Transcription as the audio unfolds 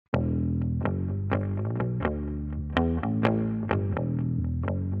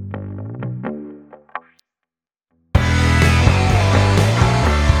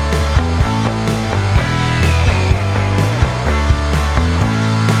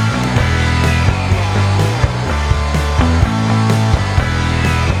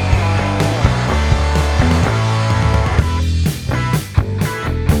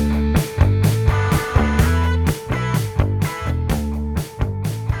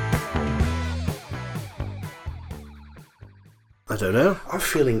I don't know. I'm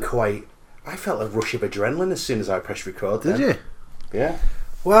feeling I felt a rush of adrenaline as soon as I pressed record. Did you? Yeah.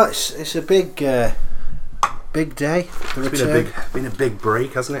 Well, it's a big day. It's been a big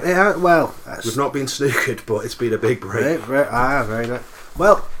break, hasn't it? Yeah. Well, we've not been snookered, but it's been a big break. Very nice.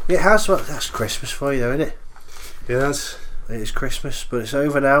 Well, it has. Well, that's Christmas for you, though, isn't it? Yes. It's Christmas, but it's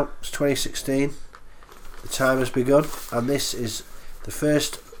over now. It's 2016. The time has begun, and this is the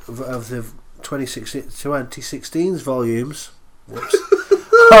first of the 2016's volumes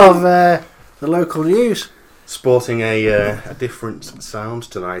of the local news. Sporting a different sound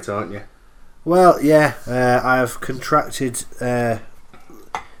tonight, aren't you? Well, yeah, I've contracted some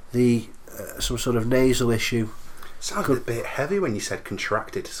sort of nasal issue. Sounded a bit heavy when you said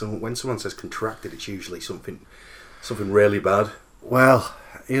contracted. So when someone says contracted, it's usually something really bad. Well,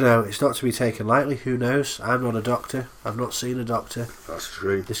 it's not to be taken lightly. Who knows? I'm not a doctor. I've not seen a doctor. That's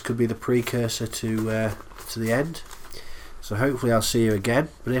true. This could be the precursor to the end. So hopefully I'll see you again.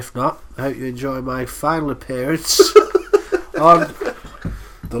 But if not, I hope you enjoy my final appearance on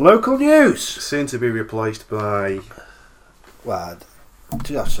the local news. Soon to be replaced by... Well,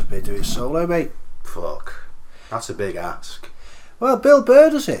 do you have to be doing solo, mate? Fuck. That's a big ask. Well, Bill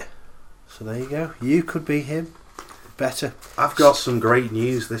Burr does it. So there you go. You could be him. Better. I've got some great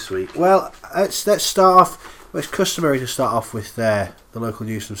news this week. Well, let's start off. Well, it's customary to start off with the local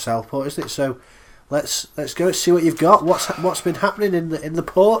news from Southport, isn't it? So let's go and see what you've got. What's been happening in the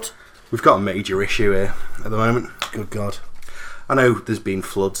port? We've got a major issue here at the moment. Good God. I know there's been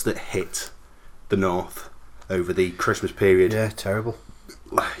floods that hit the north over the Christmas period. Yeah, terrible.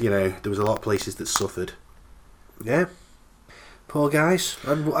 There was a lot of places that suffered. Yeah. Poor guys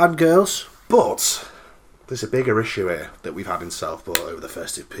and girls. But there's a bigger issue here that we've had in Southport over the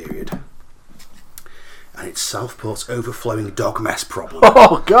festive period. And it's Southport's overflowing dog mess problem.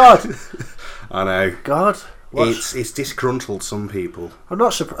 Oh, God. I know. God. It's disgruntled some people. I'm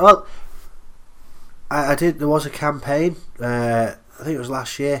not surprised. Well, I did. There was a campaign. I think it was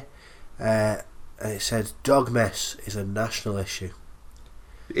last year. And it said dog mess is a national issue.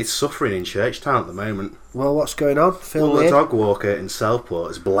 It's suffering in Churchtown at the moment. Well, what's going on? Well, the dog walker in Southport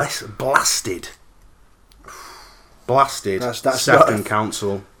has blasted that's Sefton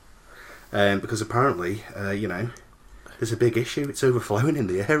Council because apparently, there's a big issue. It's overflowing in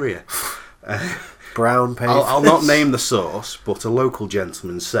the area. Brown paper. I'll not name the source, but a local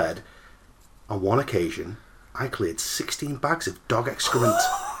gentleman said, on one occasion, I cleared 16 bags of dog excrement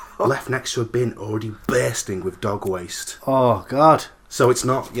left next to a bin already bursting with dog waste. Oh, God. So it's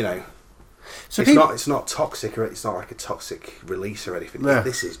not, So it's not toxic, or it's not like a toxic release or anything. No.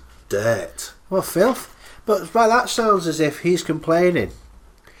 This is dirt. Well, filth. But that sounds as if he's complaining.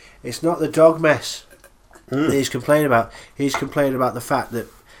 It's not the dog mess that he's complaining about. He's complaining about the fact that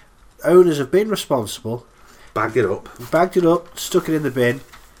owners have been responsible, bagged it up, stuck it in the bin,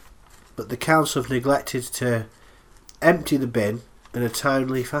 but the council have neglected to empty the bin in a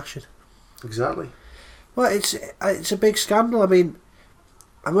timely fashion. Exactly. Well, it's a big scandal. I mean,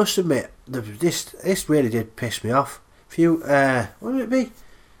 I must admit, this really did piss me off. What would it be?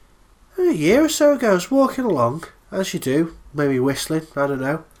 A year or so ago, I was walking along, as you do, maybe whistling, I don't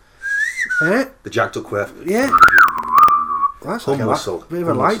know. The Jack Duckworth. Yeah. Well, that's like a bit of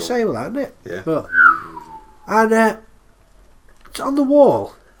a lightsaber, that, isn't it? Yeah. And on the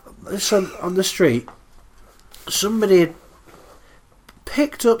wall, on the street, somebody had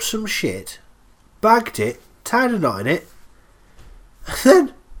picked up some shit, bagged it, tied a knot in it, and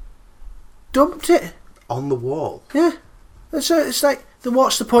then dumped it. On the wall? Yeah. So it's like, then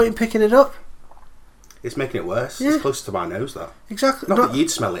what's the point in picking it up? It's making it worse. Yeah. It's close to my nose, that. Exactly. Not that you'd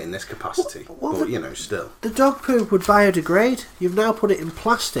smell it in this capacity, but, still. The dog poop would biodegrade. You've now put it in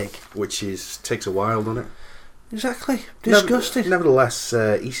plastic. Which takes a while, doesn't it? Exactly. Disgusting. Nevertheless,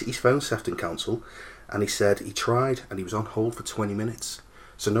 he's phoned Sefton Council, and he said he tried, and he was on hold for 20 minutes.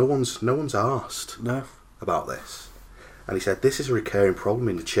 So no one's asked about this. And he said, this is a recurring problem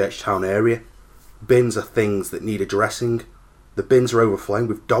in the Churchtown area. Bins are things that need addressing. The bins are overflowing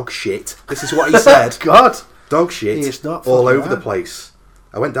with dog shit. This is what he said. God. Dog shit It's not all over around. the place.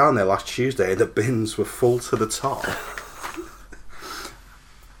 I went down there last Tuesday and the bins were full to the top.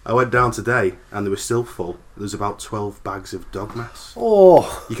 I went down today and they were still full. There was about 12 bags of dog mess.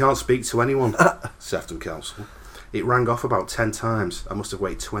 Oh. You can't speak to anyone, Sefton Council. It rang off about 10 times. I must have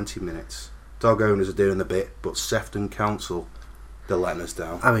waited 20 minutes. Dog owners are doing the bit, but Sefton Council, they're letting us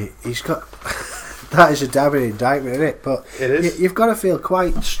down. I mean, he's got... That is a damning indictment, isn't it? But it is. You've got to feel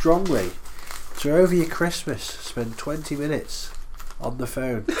quite strongly to, over your Christmas, spend 20 minutes on the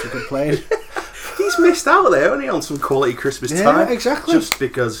phone to complain. He's missed out there, hasn't he, on some quality Christmas time? Yeah, exactly. Just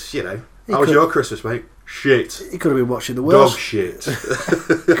because, Yeah, How was your Christmas, mate? Shit. He could have been watching the world's... Dog shit.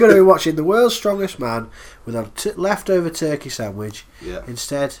 He could have been watching the world's strongest man with a leftover turkey sandwich. Yeah.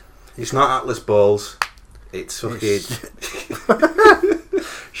 Instead... It's not Atlas balls. It's fucking...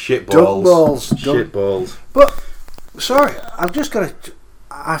 shit Dumb balls. balls. Shit balls. But, sorry, I've just got to...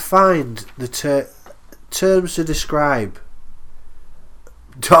 I find the terms to describe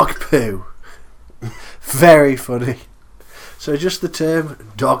dog poo very funny. So just the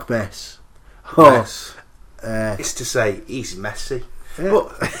term dog mess. Mess. It's to say he's messy. Yeah.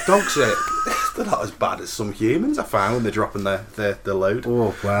 But dogs they're not as bad as some humans, I find, when they're dropping their load.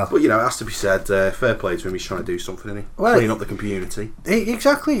 Oh, well. But, you know, it has to be said, fair play to him, he's trying to do something, isn't he? Well, clean up the community.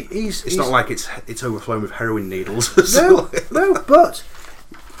 Exactly. It's not like it's overflowing with heroin needles. No, but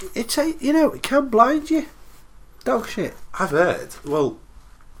it can blind you. Dog shit. I've heard. Well,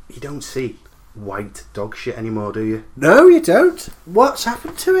 you don't see white dog shit anymore, do you? No, you don't. What's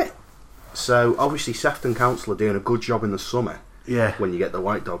happened to it? So, obviously, Sefton Council are doing a good job in the summer. Yeah. When you get the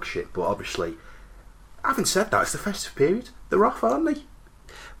white dog shit, but obviously, having said that, it's the festive period. They're off, aren't they?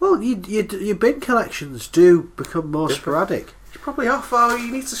 Well, your bin collections do become more sporadic. He's probably off. Oh,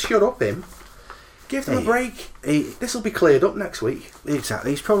 you need to shut up him. Give them a break. This will be cleared up next week.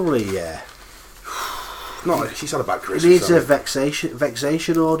 Exactly. He's probably She's had a bad Christmas. He needs a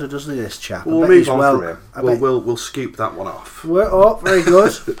vexation order, doesn't he? This chap. We'll move on from him. We'll scoop that one off. Very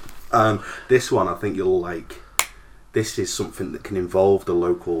good. This one, I think you'll like. This is something that can involve the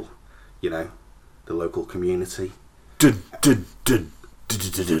local, the local community.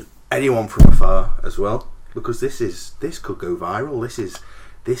 Anyone from afar as well, because this could go viral.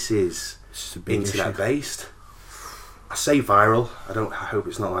 This is internet based. I say viral. I hope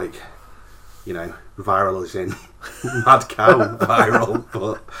it's not like, viral as in mad cow viral,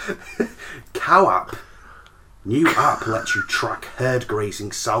 but Cow App. New app lets you track herd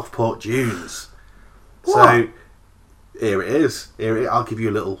grazing Southport dunes. What? So here it is. I'll give you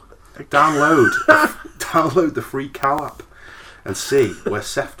a little download. Download the free Cow App and see where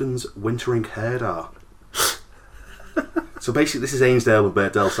Sefton's wintering herd are. So basically, this is Ainsdale and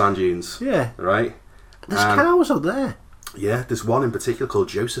Birkdale sand dunes. Yeah. Right. There's cows on there. Yeah, there's one in particular called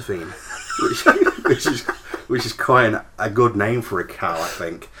Josephine, which is quite a good name for a cow, I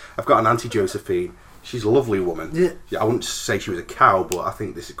think. I've got an Auntie Josephine. She's a lovely woman. Yeah. I wouldn't say she was a cow, but I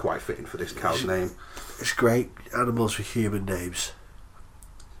think this is quite fitting for this cow's name. It's great. Animals with human names.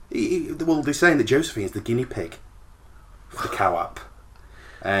 Well, they're saying that Josephine is the guinea pig for the Cow App.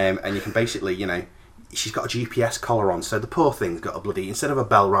 And you can basically, she's got a GPS collar on, so the poor thing's got a bloody, instead of a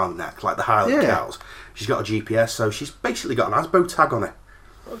bell round the neck like the Highland cows, she's got a GPS, so she's basically got an ASBO tag on her.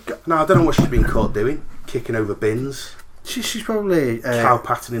 Now, I don't know what she's been caught doing, kicking over bins. She's probably cow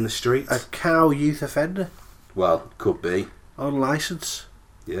patting in the street. A cow youth offender. Well, could be. On licence.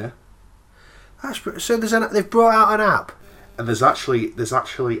 Yeah. So they've brought out an app. And there's actually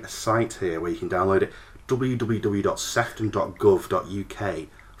a site here where you can download it.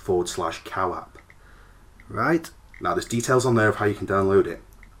 www.sefton.gov.uk/cow app. Right. Now there's details on there of how you can download it.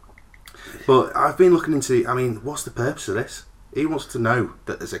 But I've been looking into, what's the purpose of this? Who wants to know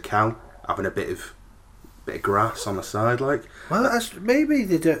that there's a cow having a bit of grass on the side, like? Well, maybe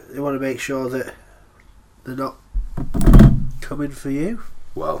they want to make sure that they're not coming for you.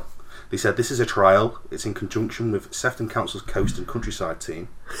 Well, they said this is a trial. It's in conjunction with Sefton Council's Coast and Countryside team.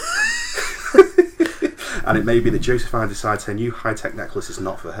 And it may be that Josephine decides her new high-tech necklace is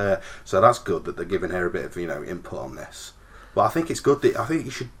not for her. So that's good that they're giving her a bit of, input on this. But I think it's good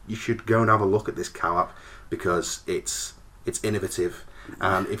that you should go and have a look at this Cow App because it's innovative.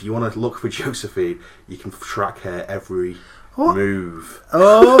 And if you want to look for Josephine, you can track her every move.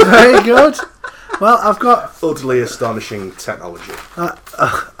 Oh, very good. Well, I've got utterly astonishing technology.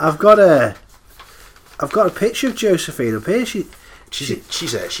 I've got a picture of Josephine up here. She's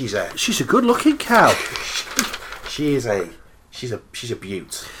a good-looking cow. she's a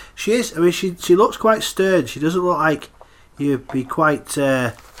beaut. She is. She looks quite stern. She doesn't look like you'd be quite,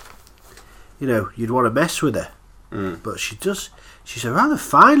 you'd want to mess with her. Mm. But she does. She's a rather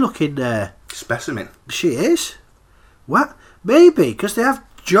fine-looking specimen. She is. What? Maybe because they have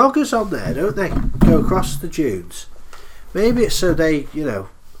joggers on there, don't they? Go across the dunes. Maybe it's so they,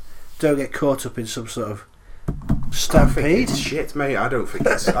 don't get caught up in some sort of stampede. It's shit, mate. I don't think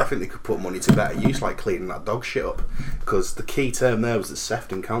it's. I think they could put money to better use, like cleaning that dog shit up. Because the key term there was the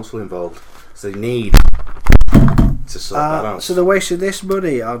Sefton Council involved, so they need to sort that out. So they're wasting this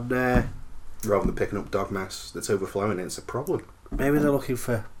money on rather than picking up dog mess that's overflowing. It's a problem. Maybe they're looking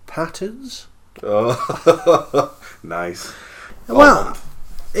for patterns. Oh, nice. Well,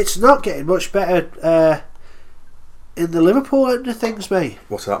 it's not getting much better in the Liverpool end of things, mate.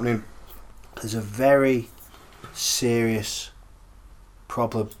 What's happening? there's a very serious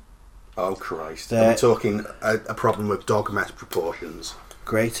problem. Oh Christ! Are we talking a problem of dog mess proportions?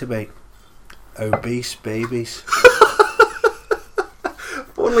 Greater, mate. Obese babies.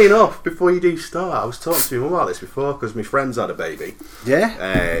 Funnily enough, before you do start, I was talking to my mum about this before because my friend's had a baby.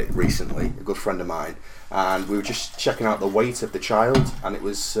 Yeah. Recently, a good friend of mine, and we were just checking out the weight of the child, and it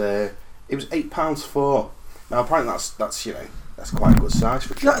was £8.4. Now apparently that's that's quite a good size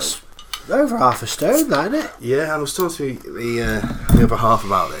for a child. That's over half a stone, that, isn't it? Yeah, and I was talking to the other half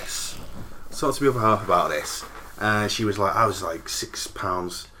about this. She was like, I was like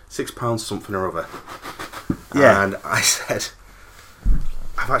 £6 something or other. Yeah. And I said,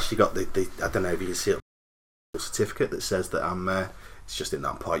 I've actually got the I don't know if you can see it, certificate that says that I'm. It's just in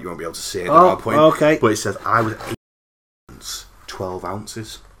that part. You won't be able to see it at that point. Okay. But it says I was 8 pounds, 12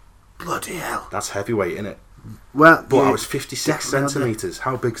 ounces. Bloody hell. That's heavyweight, isn't it? Well, but I was 56 centimetres.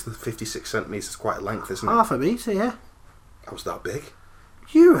 How big's the 56 centimetres? It's quite a length, isn't it? Half a metre, yeah. I was that big.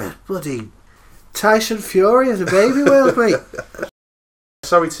 You were bloody Tyson Fury of the baby world, mate.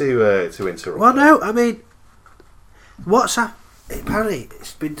 Sorry to interrupt. Well, no, I mean, apparently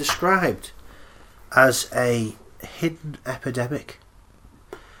it's been described as a hidden epidemic.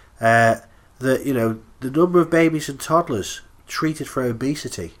 The number of babies and toddlers treated for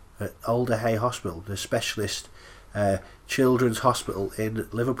obesity at Alder Hey Hospital, the specialist children's hospital in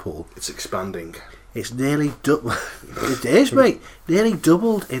Liverpool. It's expanding. It's nearly doubled. It is, mate. Nearly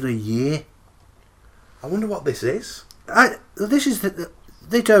doubled in a year. I wonder what this is. They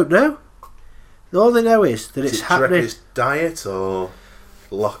don't know. All they know is that it's happening. Do you reckon it's diet or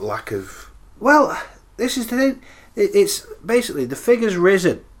lack of... Well, this is the thing. It's basically the figure's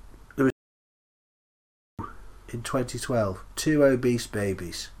risen. There was in 2012 2 obese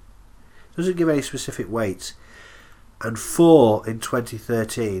babies. Doesn't give any specific weights, and 4 in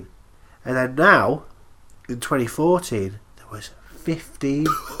 2013, and then now in 2014 there was 15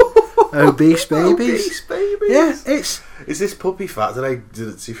 obese babies. Obese babies. Yeah, Is this puppy fat? Do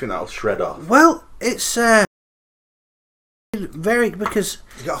you think that'll shred off? Well, it's very, because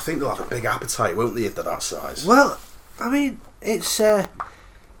you got to think they'll have a big appetite, won't they, if they're that size? Well, I mean, it's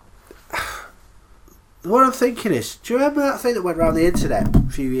what I'm thinking is, do you remember that thing that went around the internet a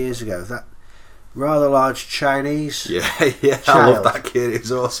few years ago? That rather large Chinese yeah, child? I love that kid.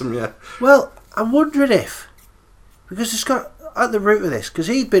 It's awesome, yeah. Well, I'm wondering if, because it's got at the root of this, because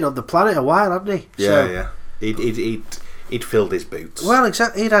he'd been on the planet a while, hadn't he? Yeah, yeah. He'd filled his boots. Well,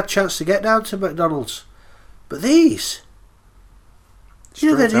 exactly. He'd had a chance to get down to McDonald's, but these,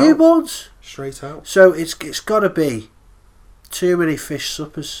 they're newborns. Straight out. So it's got to be too many fish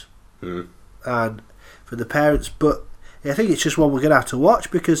suppers, and for the parents. But I think it's just one we're going to have to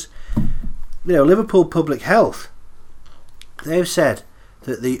watch, because Liverpool Public Health, they've said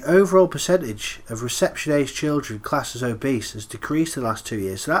that the overall percentage of reception age children classed as obese has decreased in the last 2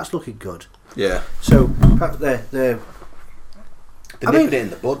 years. So that's looking good. Yeah. So they're nipping it in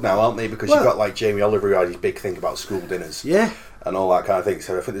the bud now, aren't they? Because you've got like Jamie Oliver, who had his big thing about school dinners. Yeah. And all that kind of thing.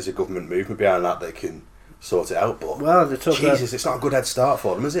 So I think there's a government movement behind that can sort it out. But Jesus, it's not a good head start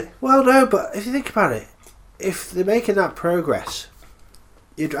for them, is it? Well, no, but if you think about it, if they're making that progress,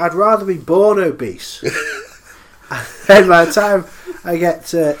 I'd rather be born obese and by the time I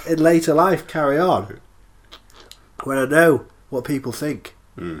get in later life carry on, when I know what people think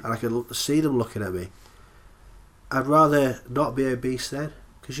and I can see them looking at me. I'd rather not be obese then,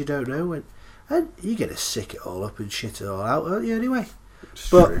 because you don't know when. And you're going to sick it all up and shit it all out, aren't you, anyway?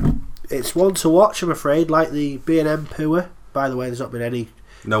 True. It's one to watch, I'm afraid, like the B&M pooer. By the way, there's not been any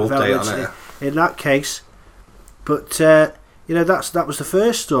update on it in that case. But, that was the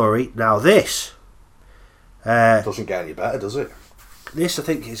first story. Now this... doesn't get any better, does it? This, I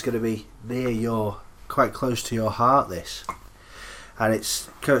think, is going to be quite close to your heart, this. And it's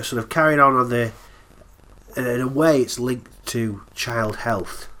sort of carrying on the... In a way, it's linked to child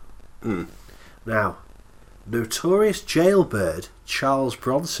health. Now, notorious jailbird Charles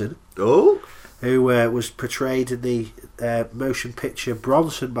Bronson, who was portrayed in the motion picture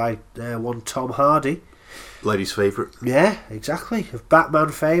Bronson by one Tom Hardy. Ladies' favourite. Yeah, exactly. Of Batman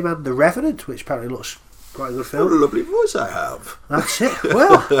fame and The Revenant, which apparently looks quite a good film. What a lovely voice I have. That's it.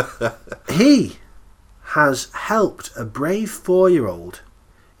 Well, he has helped a brave 4-year-old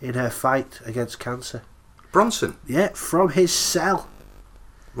in her fight against cancer. Bronson? Yeah, from his cell.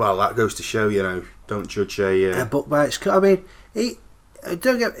 Well, that goes to show, don't judge a book by its cover. I mean, he's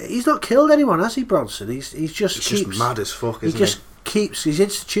not killed anyone, has he, Bronson? He's just mad as fuck, isn't he? He's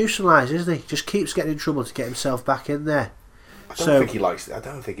institutionalised, isn't he? Just keeps getting in trouble to get himself back in there. I don't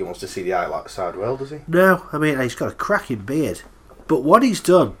think he wants to see the outside world, does he? No, I mean, he's got a cracking beard. But what he's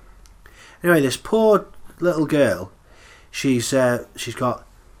done, Anyway, this poor little girl, she's got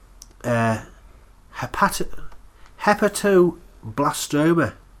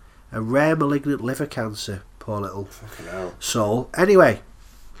hepatoblastoma, a rare malignant liver cancer. Poor little soul. Anyway,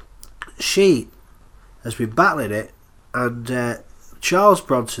 she has been battling it, and Charles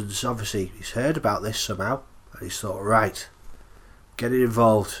Bronson's obviously he's heard about this somehow, and he's thought, right, getting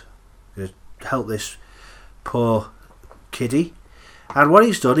involved, to help this poor kiddie. And what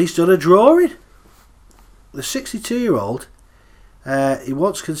he's done a drawing. The 62-year-old, he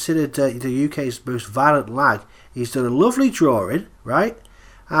once considered the UK's most violent lag. He's done a lovely drawing, right,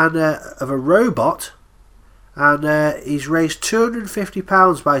 and of a robot, and he's raised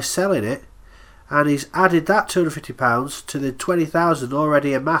 £250 by selling it, and he's added that £250 to the 20,000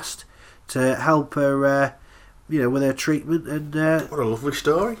 already amassed to help her, with her treatment. And what a lovely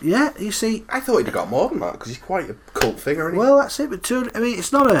story. Yeah, you see, I thought he'd have got more than that because he's quite a cult figure. Isn't he? Well, that's it. But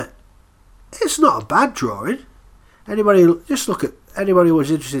it's not a bad drawing. Anybody who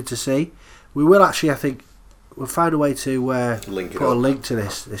was interested to see. We will actually, I think, we'll find a way to put a link to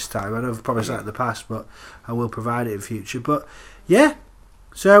this time. I know I've promised that in the past, but I will provide it in future. But yeah,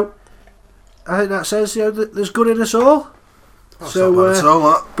 so I think that says that there's good in us all. That's not bad at all,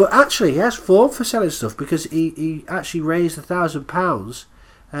 that. But actually, he has form for selling stuff because he actually raised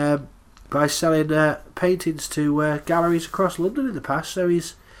 £1,000 by selling paintings to galleries across London in the past. So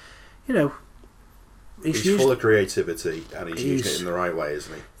he's full of creativity and he's using it in the right way,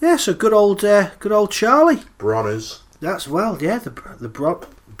 isn't he? Yeah, so good old Charlie. Bronners. That's the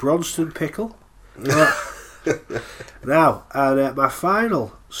Bronston pickle. Now, and my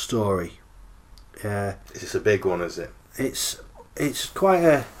final story. Is this a big one, is it? It's quite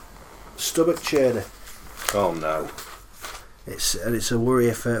a stomach churner. Oh no. It's a worry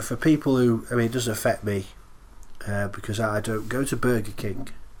for people who, it doesn't affect me because I don't go to Burger King,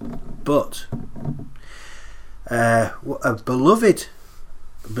 but a beloved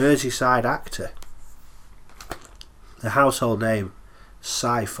Merseyside actor, the household name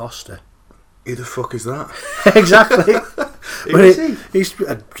Cy Foster. Who the fuck is that? Exactly. Who is he?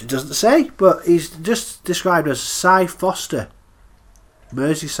 It doesn't say, but he's just described as Cy Foster,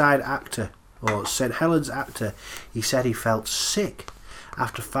 Merseyside actor, or St Helens actor. He said he felt sick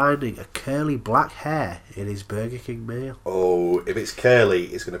after finding a curly black hair in his Burger King meal. Oh, if it's curly,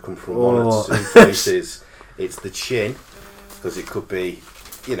 it's going to come from one of two places. It's the chin, because it could be,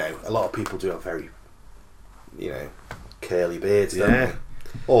 a lot of people do have very, curly beards, don't they?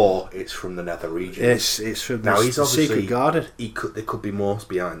 Or it's from the nether region. It's from he's the secret garden. There could be more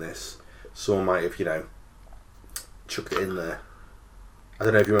behind this. Someone might have, chucked it in there. I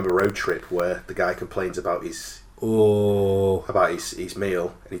don't know if you remember Road Trip, where the guy complains about his meal,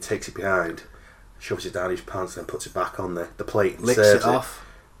 and he takes it behind, shoves it down his pants, and then puts it back on the plate and licks serves it off.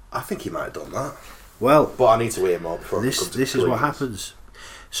 I think he might have done that. Well, but I need to hear more before this is what happens.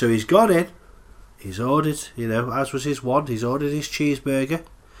 So he's gone in. He's ordered, as was his wont, he's ordered his cheeseburger,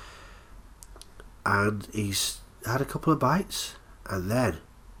 and he's had a couple of bites, and then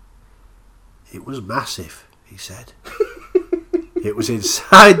it was massive, he said. It was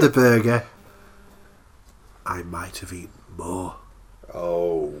inside the burger. I might have eaten more.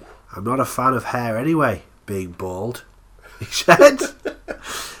 Oh. I'm not a fan of hair anyway, being bald, he said.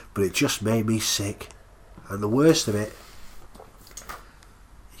 But it just made me sick. And the worst of it,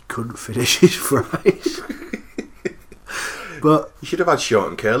 he couldn't finish his fries. But you should have had short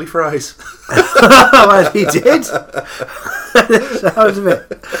and curly fries. Well, he did. Sounds of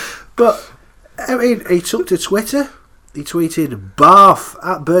it. But he took to Twitter. He tweeted "Barf"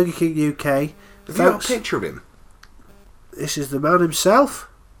 at Burger King UK. Have you got a picture of him? This is the man himself.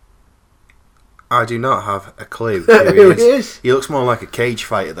 I do not have a clue who he is. He looks more like a cage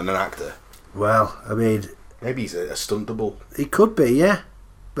fighter than an actor. Well, maybe he's a stunt double. He could be, yeah.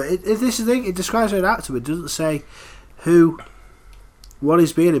 But this is the thing. It describes an actor, but it doesn't say what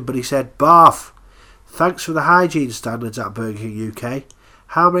he's being in. But he said, "Barf. Thanks for the hygiene standards at Burger King UK.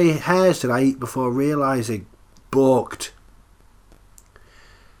 How many hairs did I eat before realising? Balked.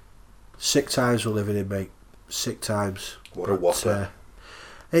 Sick times we're living in, mate. Sick times. What a whopper.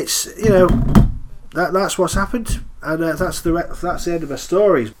 It's that's what's happened, and that's the end of my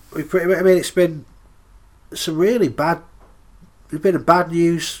stories. It's been some really bad. It's been a bad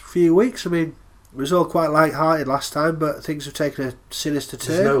news few weeks. It was all quite light-hearted last time, but things have taken a sinister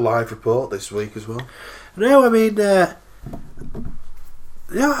turn. There's no live report this week as well. No, I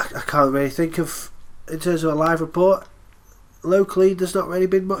can't really think of. In terms of a live report, locally there's not really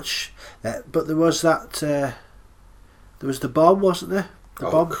been much, but there was that. There was the bomb, wasn't there?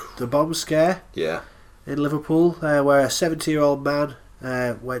 The bomb scare. Yeah. In Liverpool, where a 70-year-old man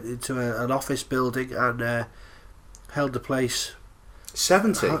went into an office building and held the place.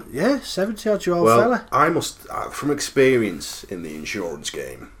 70? Yeah, 70-odd-year-old well, fella. I must, from experience in the insurance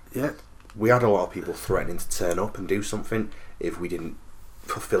game, Yeah. we had a lot of people threatening to turn up and do something if we didn't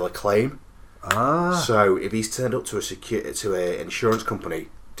fulfil a claim. So if he's turned up to a insurance company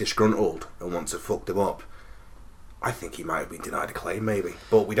disgruntled and wants to fuck them up, I think he might have been denied a claim, maybe.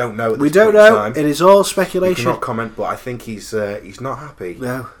 But we don't know. We don't know. It is all speculation. We cannot comment, but I think he's not happy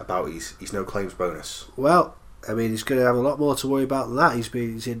about his no claims bonus. Well, I mean, he's going to have a lot more to worry about than that.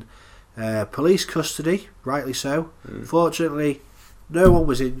 He's in police custody, rightly so. Fortunately, no one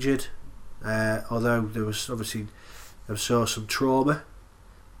was injured, although there was obviously, I saw some trauma.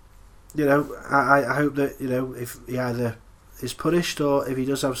 You know, I hope that, you know, if he either is punished or if he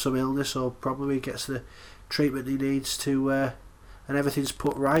does have some illness or probably gets the treatment he needs to, and everything's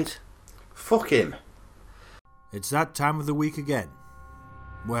put right. Fuck him. It's that time of the week again,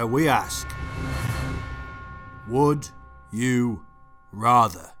 where we ask, would you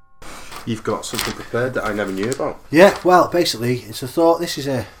rather? You've got something prepared that I never knew about. Yeah, well, basically, it's a thought. This is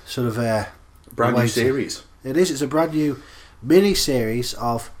a sort of brand new series. It is. It's a brand new mini-series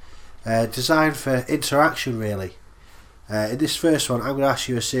of designed for interaction, really. In this first one, I'm going to ask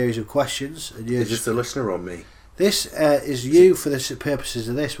you a series of questions. And is this the listener or me? This is you for the purposes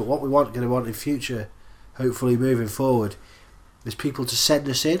of this, but what we going to want in future, hopefully moving forward, is people to send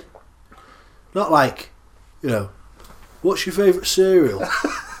us in. Not like, you know, what's your favourite cereal?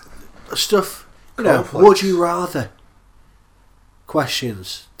 Stuff, you know, would you rather?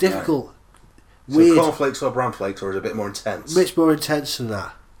 Questions. Difficult. So weird. cornflakes or bran flakes, or is it a bit more intense? Much more intense than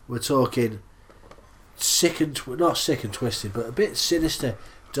that. We're talking not sick and twisted, but a bit sinister,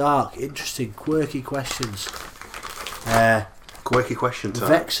 dark, interesting, quirky questions. Quirky question time.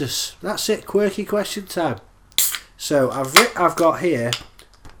 Vex us. That's it. Quirky question time. So I've got here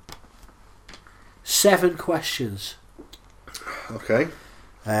 7 questions. Okay.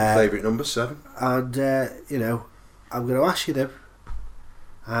 Favourite number 7. And you know, I'm going to ask you them,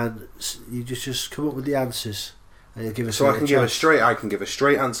 and you just come up with the answers, and you'll give us. So I can give a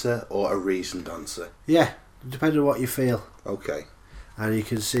straight answer or a reasoned answer. Yeah, depending on what you feel. Okay. And you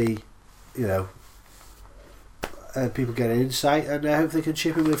can see, you know, people get an insight, and I hope they can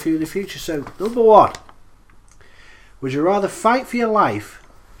chip in with a few in the future. So, number 1, would you rather fight for your life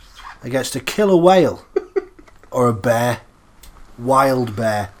against a killer whale or a bear? Wild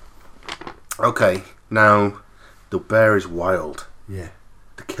bear. Okay, now the bear is wild. Yeah.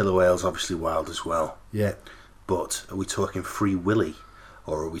 The killer whale's obviously wild as well. Yeah. But are we talking Free Willy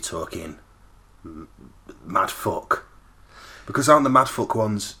or are we talking mad fuck? Because aren't the mad fuck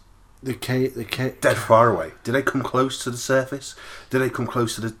ones dead far away? Do they come close to the surface? Do they come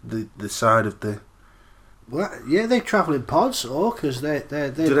close to the side of the... Well, yeah, they travel in pods, orcas.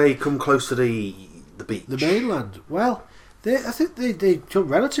 Do they come close to the beach? The mainland. Well, I think they come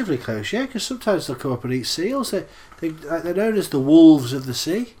relatively close, yeah, because sometimes they'll come up and eat seals. They're known as the wolves of the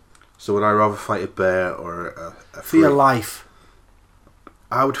sea. So would I rather fight a bear or a for your life?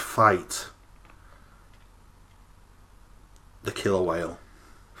 I would fight the killer whale.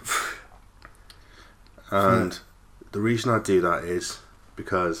 And the reason I do that is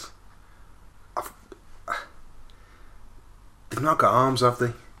because they've not got arms, have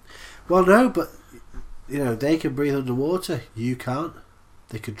they? Well, no, but you know, they can breathe underwater. You can't.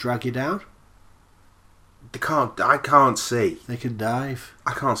 They could drag you down. They can't. I can't see. They can dive.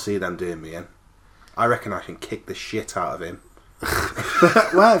 I can't see them doing me in. I reckon I can kick the shit out of him.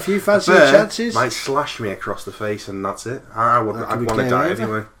 Well, if you fancy your chances, might slash me across the face, and that's it. I'd want to die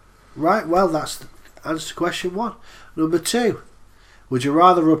anyway. Right. Well, that's answer to question 1. Number 2. Would you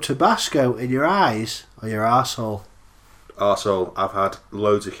rather rub Tabasco in your eyes or your arsehole? Arsehole. I've had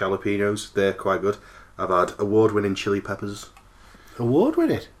loads of jalapenos. They're quite good. I've had award-winning chili peppers.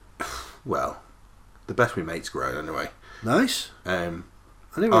 Award-winning? Well, the best my mates grow anyway. Nice. I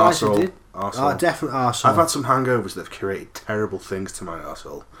didn't realise it did. Arsehole. Oh, definitely arsehole. I've had some hangovers that have created terrible things to my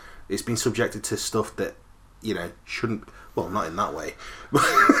arsehole. It's been subjected to stuff that, you know, shouldn't... Well, not in that way.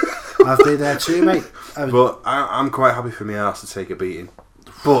 I've been there too, mate. But I'm quite happy for my arse to take a beating.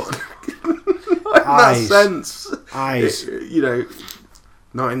 But... in that sense... Eyes. You know...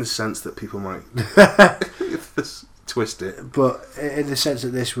 Not in the sense that people might twist it. But in the sense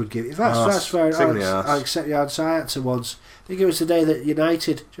that this would give... If that's fair, I'll accept your answer. I answered once. I think it was the day that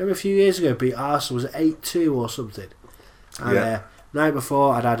United... Do you remember a few years ago beat Arsenal? Was it 8-2 or something? And night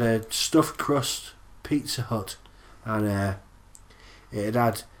before, I'd had a stuffed crust Pizza Hut. And it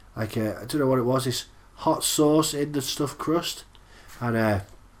had like I don't know what it was, this hot sauce in the stuffed crust. And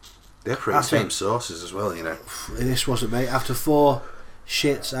they're pretty tame sauces as well, you know. This wasn't, mate. After 4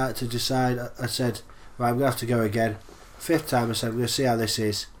 shits, I had to decide. I said, right, I'm going to have to go again. 5th time I said, I'm going to see how this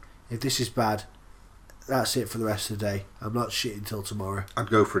is. If this is bad, that's it for the rest of the day. I'm not shitting till tomorrow. I'd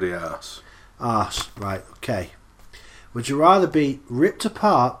go for the arse. Arse, right, okay. Would you rather be ripped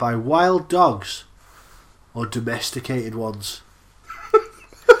apart by wild dogs or domesticated ones?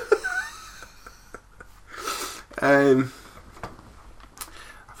 I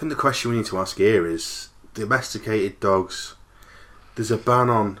think the question we need to ask here is domesticated dogs. There's a ban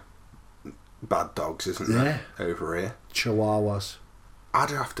on bad dogs, isn't there? Yeah. Over here. Chihuahuas. I'd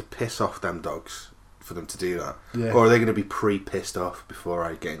have to piss off them dogs for them to do that. Yeah. Or are they going to be pre-pissed off before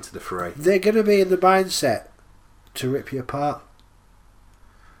I get into the fray? They're going to be in the mindset to rip you apart.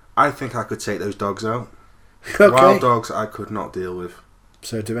 I think I could take those dogs out. Okay. Wild dogs I could not deal with.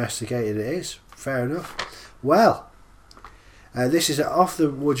 So domesticated it is. Fair enough. Well, this is off the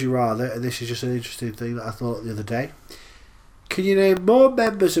Would You Rather, and this is just an interesting thing that I thought the other day. Can you name more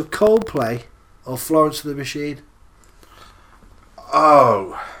members of Coldplay or Florence and the Machine?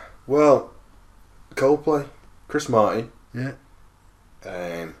 Oh, well, Coldplay, Chris Martin. Yeah.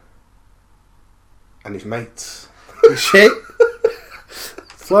 And his mates. Machine?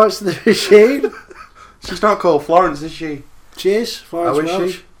 Florence and the Machine? She's not called Florence, is she? She is, Florence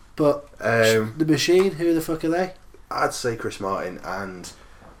Welch. She? But the Machine, who the fuck are they? I'd say Chris Martin, and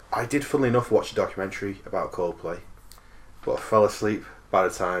I did, funnily enough, watch a documentary about Coldplay, but I fell asleep by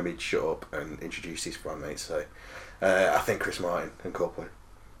the time he'd shut up and introduced his bandmates, so I think Chris Martin and Coldplay.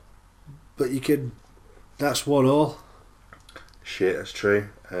 But you can... That's 1-1. Shit, that's true.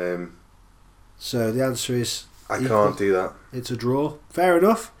 So the answer is... I can't do that. It's a draw. Fair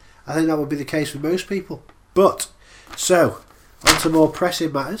enough. I think that would be the case with most people. But, so, on to more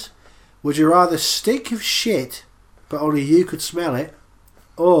pressing matters. Would you rather stink of shit, but only you could smell it,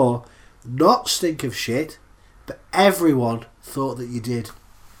 or not stink of shit, but everyone thought that you did?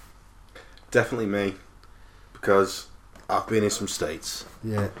 Definitely me, because I've been in some states.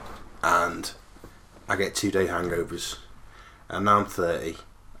 Yeah. And I get 2-day hangovers. And now I'm 30,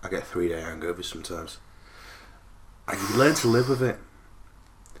 I get 3-day hangovers sometimes. And you learn to live with it.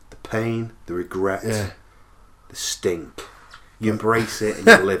 The pain, the regret, the stink. You embrace it and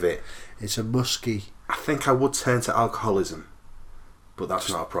you live it. It's a musky. I think I would turn to alcoholism, but that's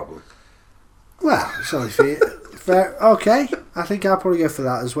not a problem. Well, it's only for you. Fair. Okay, I think I'll probably go for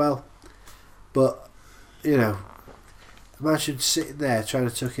that as well. But, you know, imagine sitting there trying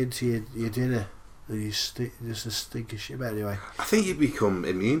to tuck into your dinner and you just a stink of shit. But anyway, I think you'd become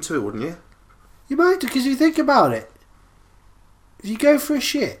immune to it, wouldn't you? You might do, because if you think about it, if you go for a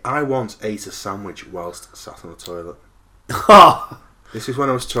shit. I once ate a sandwich whilst sat on the toilet. Oh. This is when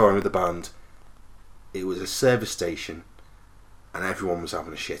I was touring with the band. It was a service station and everyone was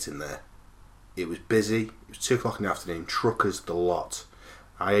having a shit in there. It was busy. It was 2 o'clock in the afternoon. Truckers, the lot.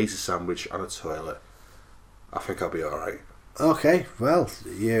 I ate a sandwich on a toilet. I think I'll be alright. Okay, well,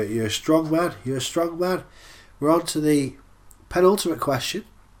 you're a strong man. You're a strong man. We're on to the penultimate question.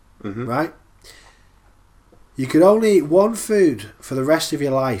 Mm-hmm. Right? You could only eat one food for the rest of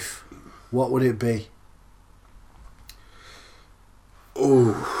your life. What would it be?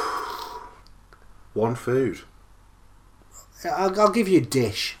 Ooh. One food. I'll give you a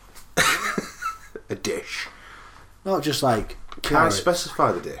dish. A dish. Not just like Can I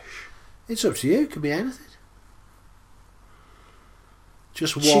specify the dish? It's up to you. It could be anything.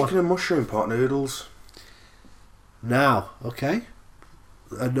 Just one. Chicken and mushroom pot noodles. Now, okay.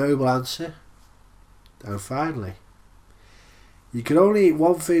 A noble answer. And finally, you can only eat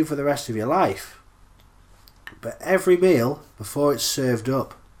one food for the rest of your life, but every meal, before it's served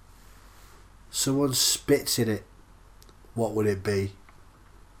up, someone spits in it. What would it be?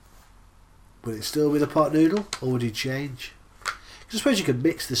 Would it still be the pot noodle, or would you change? I suppose you could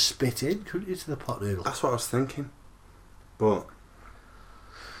mix the spit in, couldn't you, to the pot noodle? That's what I was thinking. But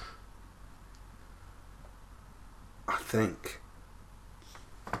I think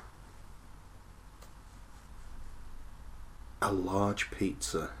a large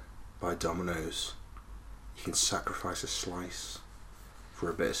pizza by Domino's, you can sacrifice a slice for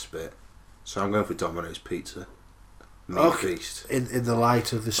a bit of spit. So I'm going for Domino's pizza. Meat feast. In the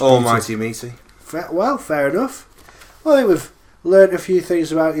light of the spit. Almighty meaty. Fair enough. Well, I think we've learned a few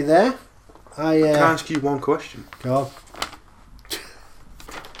things about you there. Can I ask you one question? Go on.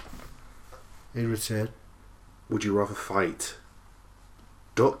 In return. Would you rather fight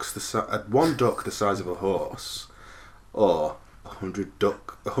one duck the size of a horse, or 100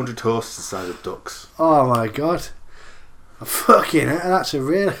 horses the size of ducks? Oh my god! Fucking hell, that's a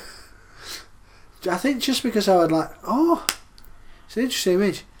real. I think just because I would like. Oh, it's an interesting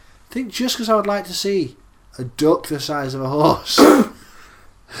image. I think just because I would like to see a duck the size of a horse,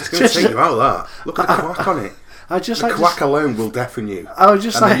 going to take you out of that. Look at the quack on it. The quack alone will deafen you.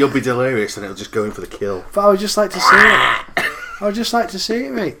 Then you'll be delirious and it'll just go in for the kill. But I would just like to see it. I would just like to see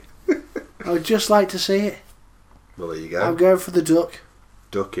it, mate. I would just like to see it. Well, there you go. I'm going for the duck.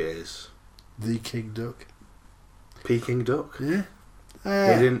 Duck is the king duck. Peking duck. Yeah.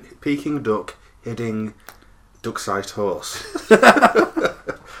 Peking duck hitting duck-sized horse.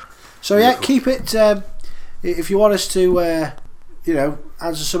 So yeah, keep it. If you want us to,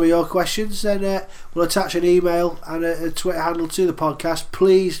 answer some of your questions, then we'll attach an email and a Twitter handle to the podcast.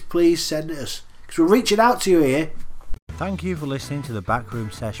 Please send it us, because we're reaching out to you here. Thank you for listening to the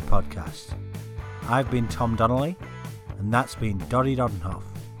Backroom Sesh podcast. I've been Tom Donnelly, and that's been Doddy Doddenhoff.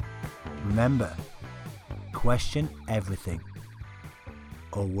 Remember, question everything.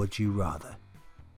 Or would you rather?